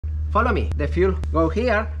Follow me. The fuel go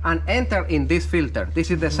here and enter in this filter. This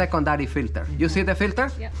is the secondary filter. You see the filter?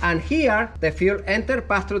 Yep. And here the fuel enter,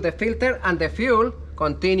 pass through the filter, and the fuel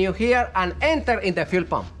continue here and enter in the fuel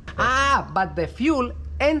pump. But the fuel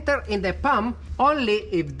enter in the pump only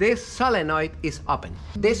if this solenoid is open.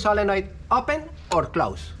 This solenoid open or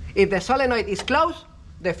close. If the solenoid is closed,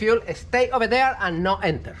 the fuel stay over there and not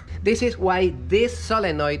enter. This is why this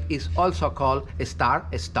solenoid is also called a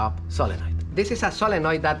start-stop solenoid. This is a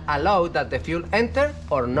solenoid that allows that the fuel enter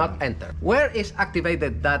or not enter. Where is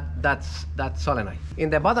activated that solenoid? In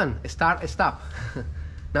the button, start-stop.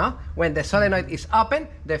 No? When the solenoid is open,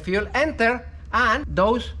 the fuel enter, and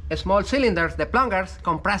those small cylinders, the plungers,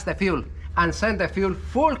 compress the fuel and send the fuel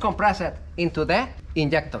full compressed into the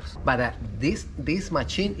injectors. But this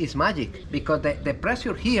machine is magic, because the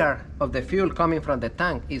pressure here of the fuel coming from the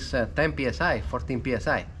tank is 10 psi, 14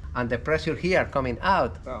 psi. And the pressure here coming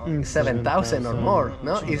out is 7,000 or more.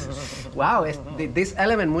 No, wow! This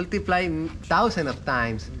element multiply thousands of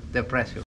times the pressure.